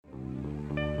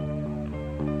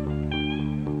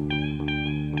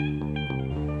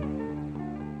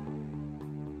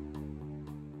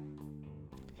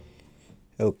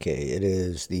Okay, it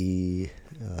is the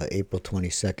April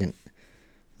 22nd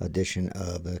edition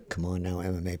of the Come On Now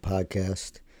MMA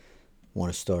podcast.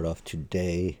 Want to start off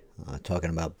today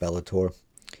talking about Bellator.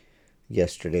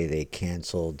 Yesterday they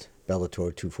canceled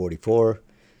Bellator 244,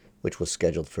 which was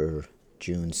scheduled for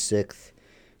June 6th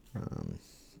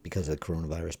because of the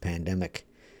coronavirus pandemic.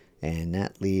 And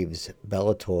that leaves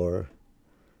Bellator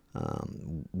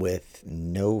with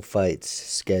no fights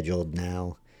scheduled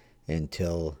now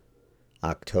until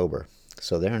October.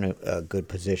 So they're in a good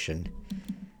position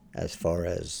as far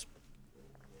as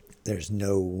there's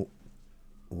no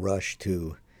rush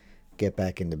to get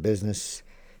back into business.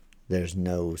 There's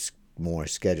no more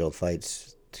scheduled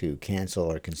fights to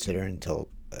cancel or consider until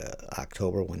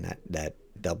October when that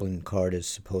Dublin card is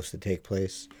supposed to take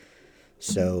place.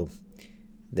 So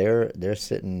they're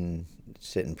sitting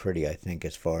pretty, I think,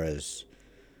 as far as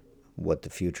what the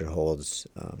future holds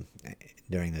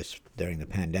during the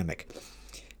pandemic.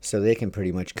 So they can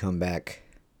pretty much come back.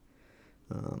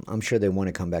 I'm sure they want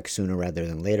to come back sooner rather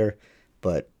than later,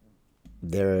 but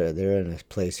they're in a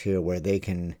place here where they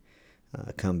can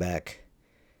come back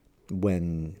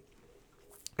when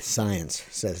science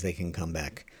says they can come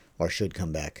back or should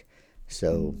come back.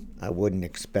 So I wouldn't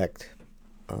expect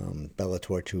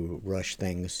Bellator to rush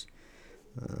things,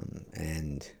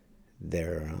 and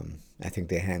I think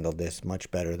they handled this much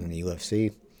better than the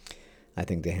UFC. I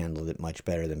think they handled it much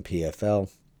better than PFL.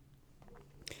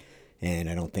 And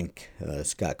I don't think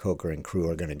Scott Coker and crew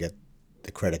are going to get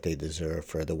the credit they deserve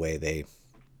for the way they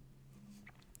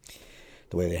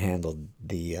handled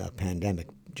the pandemic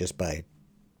just by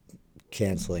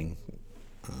canceling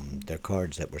their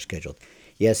cards that were scheduled.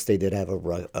 Yes, they did have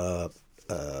a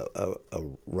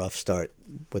rough start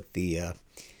with the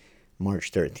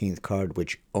March 13th card,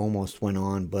 which almost went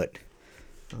on, but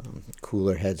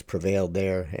cooler heads prevailed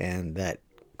there, and that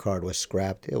card was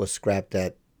scrapped. It was scrapped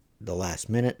at the last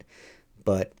minute,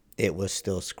 but it was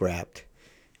still scrapped,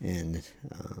 and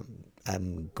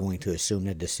I'm going to assume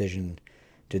the decision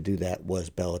to do that was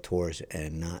Bellator's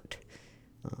and not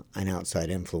an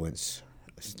outside influence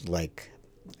like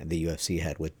the UFC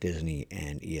had with Disney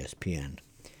and ESPN.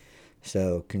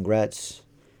 So congrats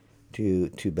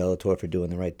to Bellator for doing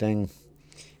the right thing,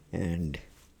 and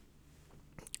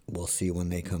we'll see when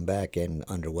they come back and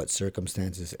under what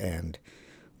circumstances and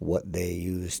what they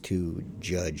use to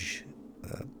judge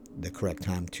the correct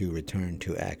time to return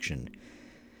to action.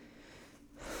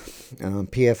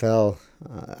 PFL,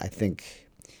 I think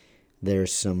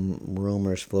there's some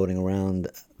rumors floating around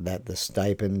that the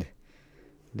stipend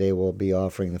they will be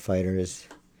offering the fighters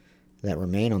that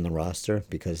remain on the roster,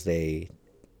 because they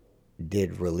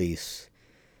did release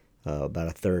about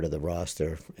a third of the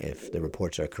roster, if the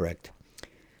reports are correct,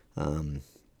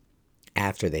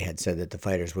 after they had said that the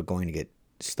fighters were going to get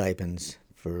stipends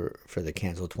for the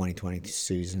canceled 2020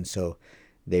 season. So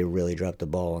they really dropped the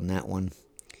ball on that one.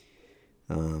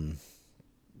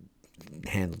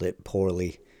 Handled it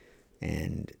poorly,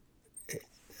 and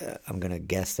I'm going to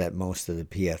guess that most of the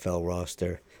PFL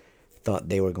roster thought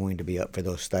they were going to be up for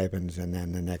those stipends, and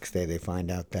then the next day they find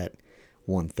out that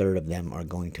 1/3 of them are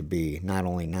going to be not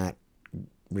only not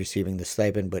receiving the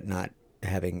stipend, but not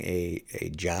having a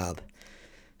job.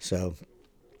 So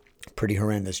pretty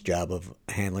horrendous job of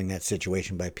handling that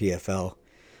situation by PFL.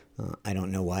 I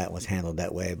don't know why it was handled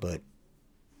that way, but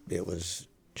it was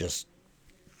just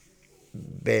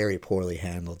very poorly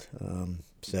handled.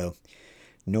 So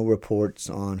no reports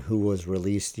on who was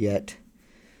released yet.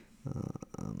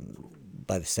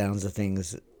 By the sounds of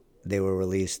things, they were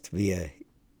released via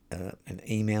an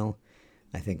email.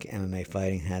 I think MMA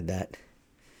Fighting had that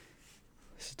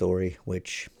story,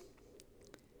 which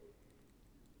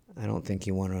I don't think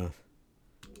you want to.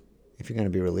 If you're going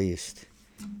to be released,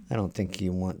 I don't think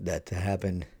you want that to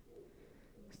happen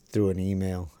through an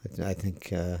email. I think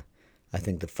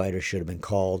the fighter should have been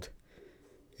called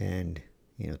and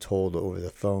told over the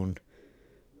phone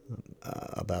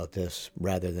about this,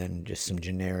 rather than just some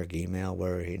generic email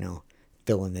where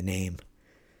fill in the name.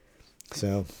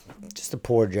 So just a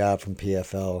poor job from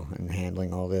PFL in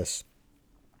handling all this.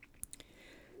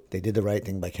 They did the right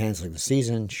thing by canceling the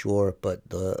season, sure, but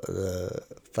the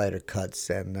fighter cuts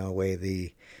and the way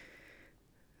the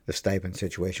stipend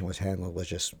situation was handled was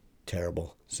just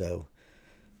terrible. So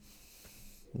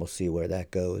we'll see where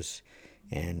that goes.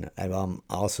 And I'm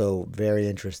also very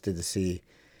interested to see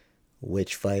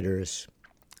which fighters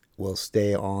will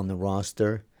stay on the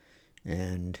roster,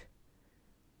 and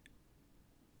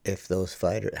if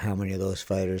how many of those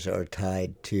fighters are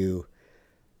tied to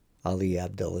Ali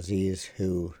Abdelaziz,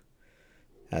 who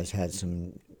has had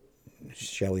some,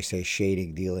 shall we say, shady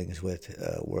dealings with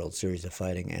World Series of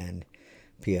Fighting and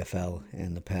PFL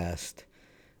in the past.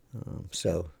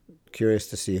 So curious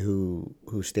to see who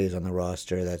stays on the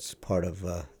roster that's part of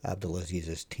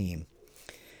Abdulaziz's team.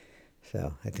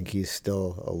 So I think he's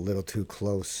still a little too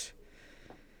close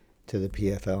to the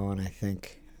PFL, and I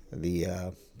think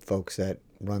the folks that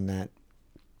run that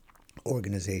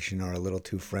organization are a little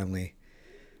too friendly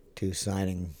to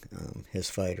signing his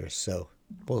fighters. So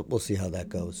we'll see how that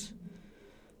goes.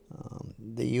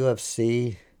 The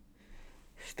UFC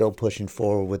still pushing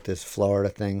forward with this Florida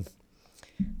thing.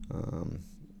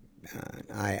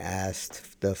 I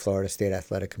asked the Florida State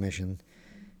Athletic Commission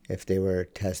if they were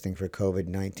testing for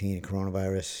COVID-19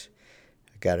 coronavirus.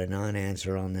 I got a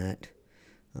non-answer on that.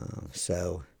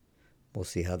 So we'll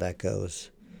see how that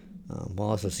goes. We'll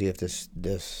also see if this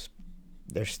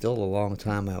there's still a long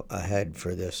time ahead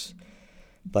for this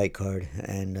fight card,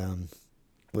 and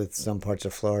with some parts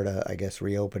of Florida, I guess,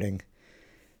 reopening,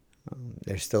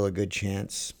 there's still a good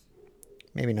chance,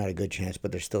 maybe not a good chance,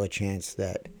 but there's still a chance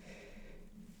that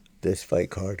this fight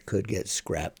card could get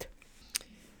scrapped.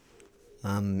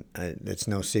 It's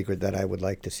no secret that I would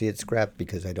like to see it scrapped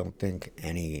because I don't think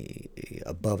any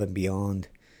above and beyond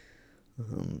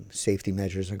safety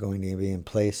measures are going to be in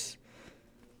place.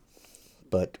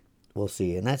 But we'll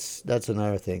see. And that's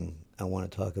another thing I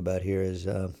want to talk about here is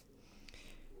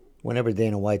whenever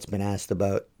Dana White's been asked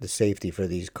about the safety for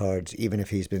these cards, even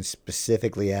if he's been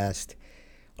specifically asked,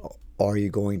 are you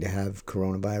going to have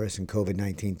coronavirus and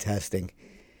COVID-19 testing,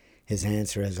 his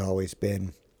answer has always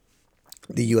been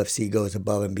the UFC goes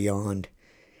above and beyond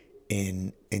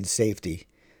in safety.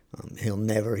 He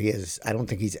has, I don't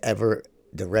think he's ever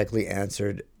directly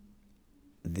answered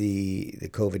the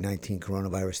COVID-19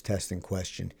 coronavirus testing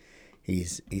question.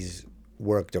 He's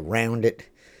worked around it,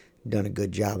 done a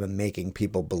good job of making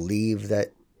people believe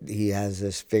that he has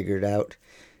this figured out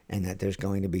and that there's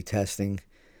going to be testing.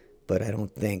 But I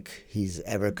don't think he's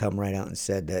ever come right out and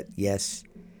said that, yes,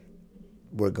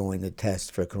 we're going to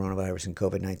test for coronavirus and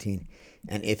COVID-19.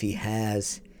 And if he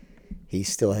has, he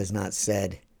still has not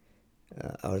said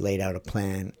or laid out a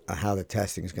plan of how the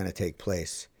testing is going to take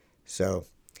place. So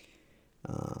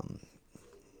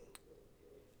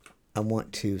I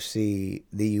want to see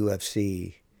the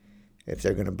UFC, if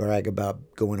they're going to brag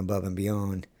about going above and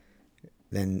beyond,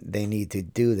 then they need to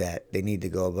do that. They need to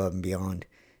go above and beyond.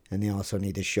 And they also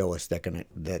need to show us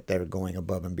that they're going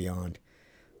above and beyond.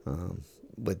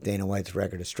 With Dana White's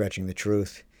record of stretching the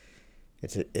truth,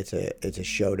 it's a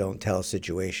show don't tell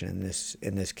situation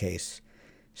in this case.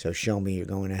 So show me you're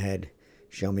going ahead,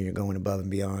 show me you're going above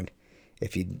and beyond.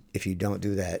 If you don't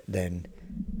do that, then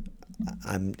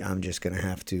I'm just gonna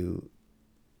have to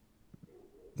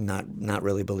not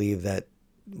really believe that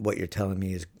what you're telling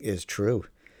me is true.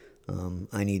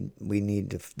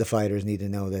 The fighters need to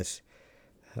know this.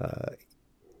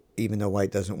 Even though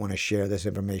White doesn't want to share this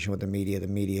information with the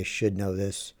media should know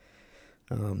this.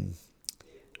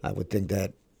 I would think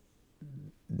that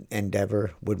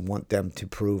Endeavor would want them to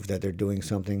prove that they're doing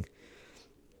something.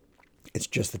 It's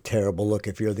just a terrible look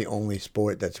if you're the only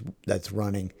sport that's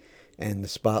running and the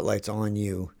spotlight's on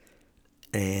you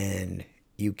and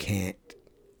you can't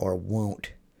or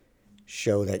won't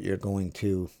show that you're going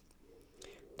to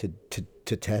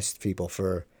test people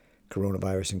for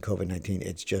coronavirus and COVID-19.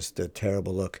 It's just a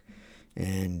terrible look.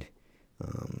 And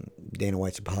Dana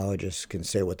White's apologists can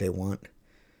say what they want,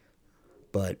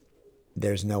 but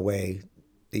there's no way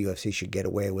the UFC should get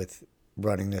away with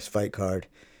running this fight card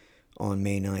on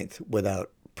May 9th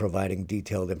without providing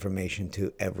detailed information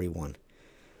to everyone.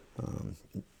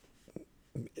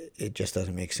 It just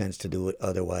doesn't make sense to do it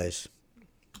otherwise.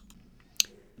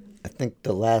 I think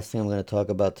the last thing I'm going to talk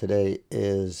about today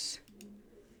is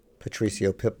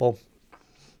Patricio Pitbull.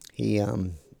 He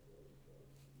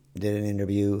did an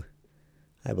interview,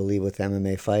 I believe, with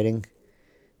MMA Fighting,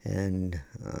 and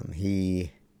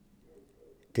he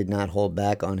did not hold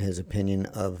back on his opinion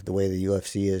of the way the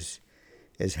UFC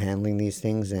is handling these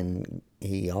things, and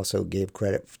he also gave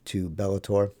credit to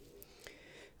Bellator.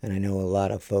 And I know a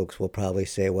lot of folks will probably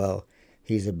say, well,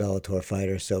 he's a Bellator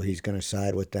fighter, so he's going to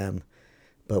side with them.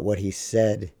 But what he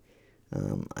said,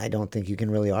 I don't think you can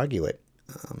really argue it.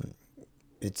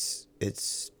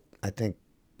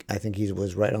 I think he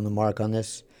was right on the mark on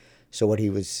this. So what he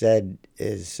was said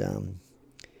is,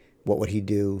 what would he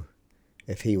do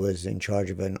if he was in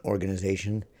charge of an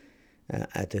organization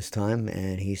at this time?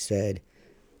 And he said,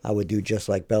 I would do just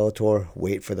like Bellator,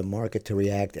 wait for the market to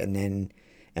react, and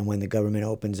when the government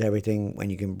opens everything, when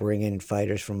you can bring in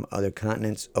fighters from other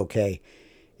continents, okay,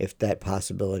 if that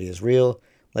possibility is real,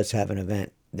 let's have an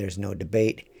event. There's no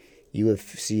debate.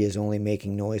 UFC is only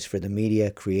making noise for the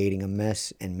media, creating a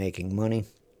mess and making money.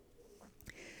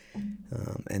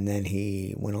 And then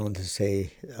he went on to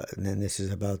say, and then this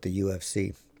is about the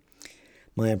UFC.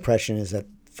 My impression is that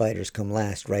fighters come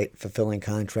last, right? Fulfilling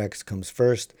contracts comes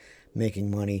first, making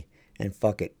money, and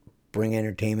fuck it. Bring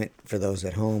entertainment for those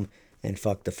at home, and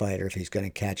fuck the fighter if he's going to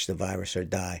catch the virus or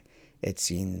die. It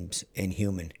seems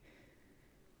inhuman.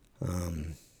 I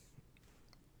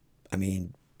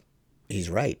mean, he's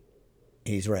right.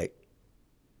 He's right.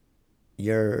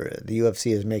 The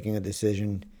UFC is making a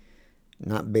decision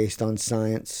not based on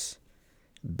science,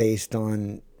 based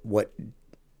on what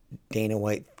Dana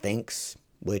White thinks,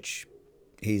 which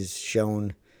he's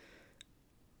shown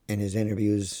in his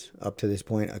interviews up to this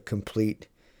point a complete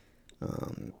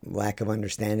lack of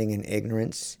understanding and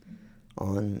ignorance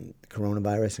on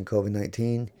coronavirus and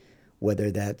COVID-19,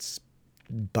 whether that's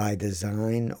by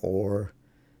design or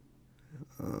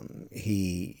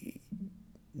he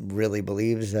really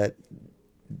believes that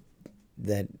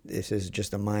this is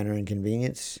just a minor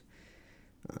inconvenience.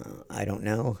 I don't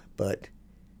know, but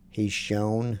he's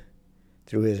shown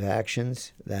through his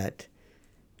actions that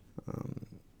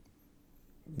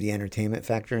the entertainment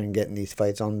factor in getting these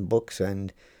fights on the books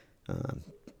and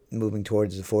moving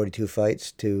towards the 42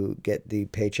 fights to get the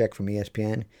paycheck from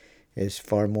ESPN is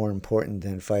far more important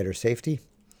than fighter safety.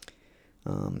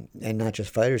 And not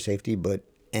just fighter safety, but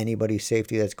anybody's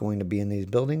safety that's going to be in these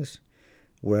buildings,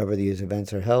 wherever these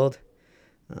events are held.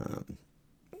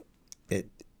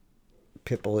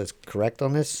 Pitbull is correct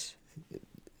on this.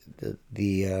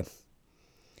 The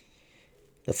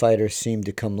fighters seem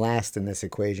to come last in this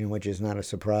equation, which is not a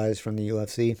surprise from the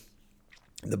UFC.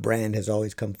 The brand has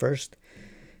always come first,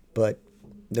 but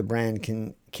the brand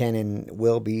can and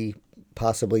will be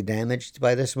possibly damaged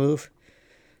by this move.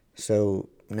 So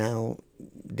now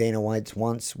Dana White's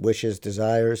wants, wishes,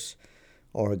 desires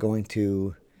are going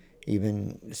to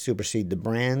even supersede the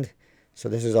brand. So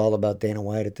this is all about Dana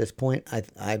White at this point.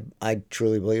 I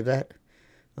truly believe that.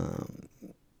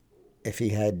 If he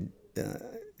had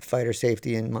fighter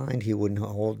safety in mind, he wouldn't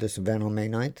hold this event on May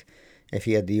 9th. If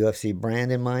he had the UFC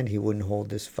brand in mind, he wouldn't hold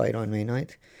this fight on May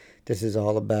 9th. This is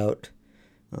all about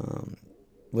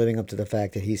living up to the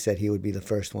fact that he said he would be the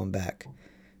first one back.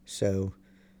 So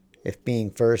if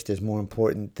being first is more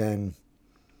important than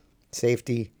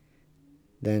safety,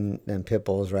 then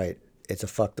Pitbull is right. It's a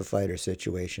fuck the fighter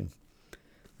situation.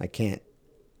 I can't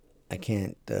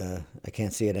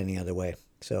see it any other way.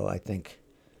 So I think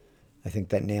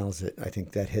that nails it. I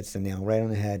think that hits the nail right on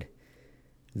the head.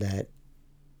 That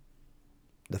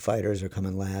the fighters are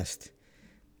coming last.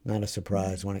 Not a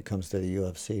surprise when it comes to the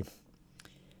UFC.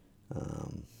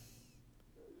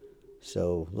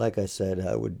 So, like I said,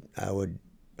 I would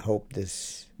hope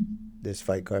this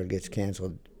fight card gets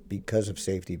canceled because of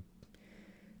safety.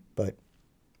 But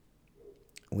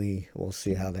we will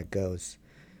see how that goes.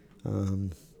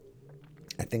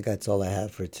 I think that's all I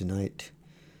have for tonight.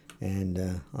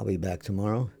 And I'll be back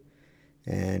tomorrow.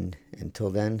 And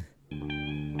until then,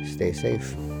 stay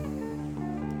safe.